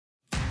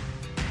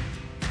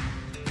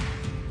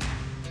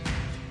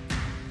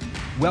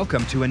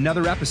Welcome to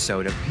another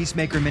episode of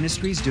Peacemaker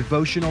Ministries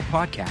devotional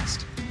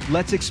podcast.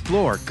 Let's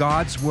explore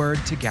God's Word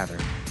together.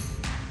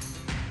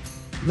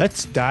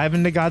 Let's dive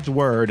into God's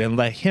Word and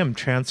let Him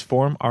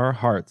transform our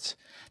hearts.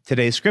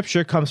 Today's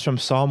scripture comes from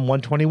Psalm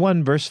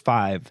 121, verse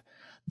 5.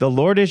 The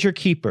Lord is your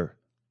keeper.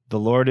 The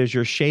Lord is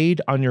your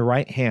shade on your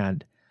right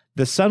hand.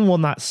 The sun will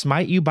not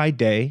smite you by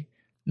day,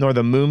 nor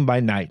the moon by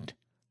night.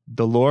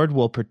 The Lord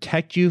will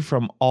protect you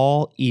from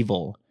all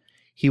evil.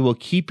 He will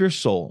keep your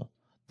soul.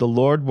 The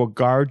Lord will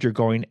guard your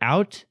going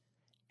out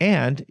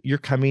and your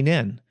coming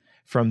in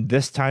from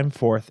this time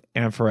forth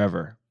and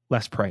forever.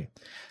 Let's pray.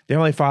 Dear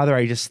Heavenly Father,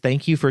 I just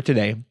thank you for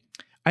today.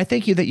 I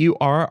thank you that you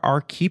are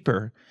our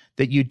keeper,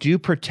 that you do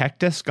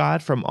protect us,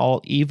 God, from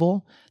all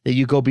evil, that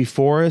you go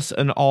before us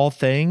in all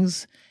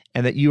things,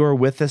 and that you are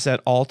with us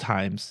at all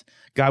times.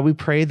 God, we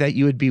pray that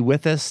you would be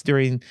with us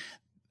during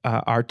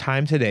our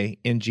time today.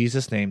 In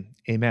Jesus' name,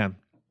 amen.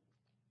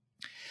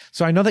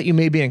 So I know that you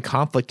may be in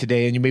conflict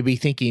today, and you may be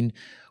thinking,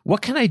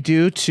 what can I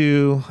do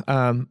to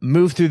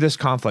move through this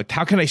conflict?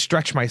 How can I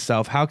stretch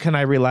myself? How can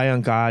I rely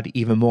on God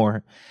even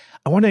more?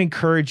 I want to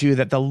encourage you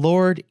that the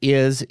Lord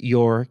is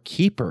your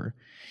keeper.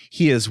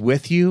 He is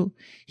with you.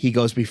 He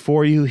goes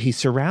before you. He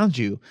surrounds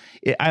you.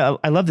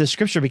 I love this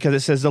scripture because it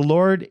says, the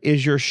Lord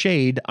is your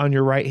shade on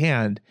your right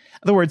hand.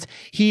 In other words,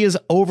 He is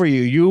over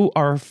you. You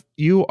are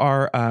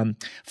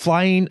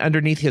flying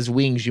underneath His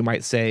wings, you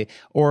might say,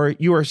 or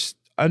you are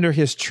under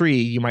His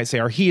tree, you might say,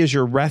 or He is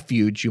your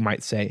refuge, you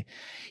might say.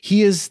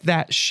 He is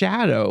that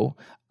shadow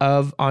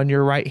on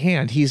your right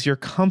hand. He's your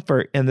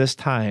comfort in this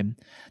time.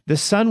 The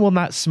sun will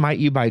not smite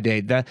you by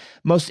day. The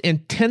most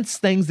intense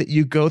things that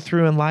you go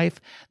through in life,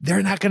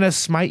 they're not going to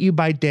smite you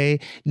by day,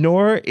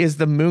 nor is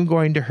the moon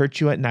going to hurt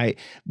you at night.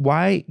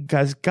 Why?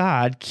 Because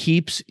God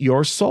keeps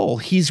your soul.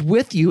 He's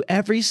with you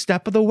every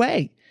step of the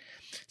way.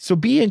 So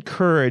be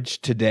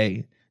encouraged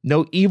today.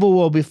 No evil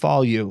will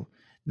befall you,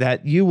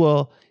 that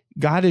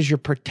God is your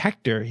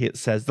protector, it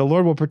says. The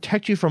Lord will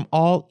protect you from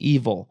all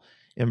evil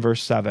in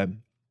verse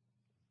 7.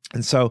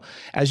 And so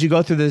as you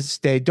go through this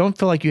day, don't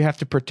feel like you have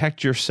to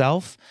protect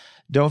yourself.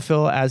 Don't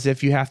feel as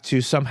if you have to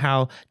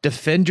somehow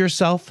defend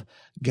yourself.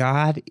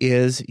 God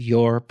is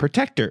your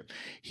protector.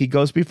 He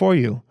goes before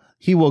you.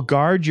 He will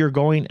guard your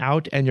going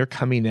out and your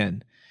coming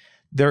in.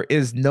 There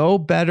is no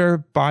better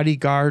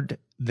bodyguard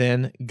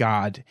than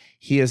God.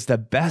 He is the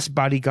best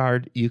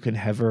bodyguard you can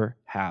ever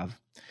have.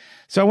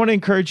 So I want to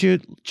encourage you,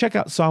 check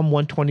out Psalm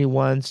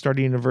 121,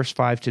 starting in verse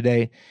 5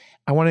 today.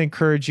 I want to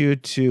encourage you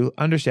to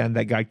understand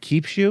that God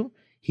keeps you,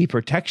 He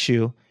protects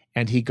you,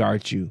 and He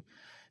guards you.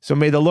 So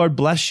may the Lord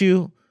bless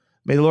you.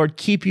 May the Lord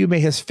keep you. May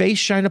His face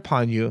shine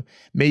upon you.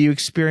 May you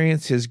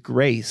experience His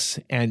grace,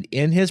 and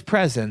in His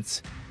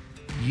presence,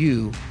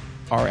 you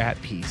are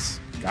at peace.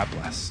 God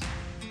bless.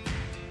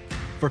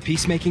 For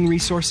peacemaking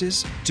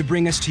resources, to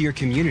bring us to your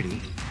community,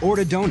 or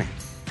to donate,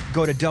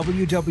 go to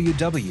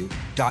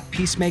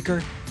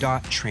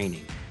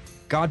www.peacemaker.training.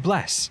 God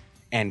bless,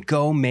 and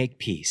go make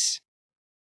peace.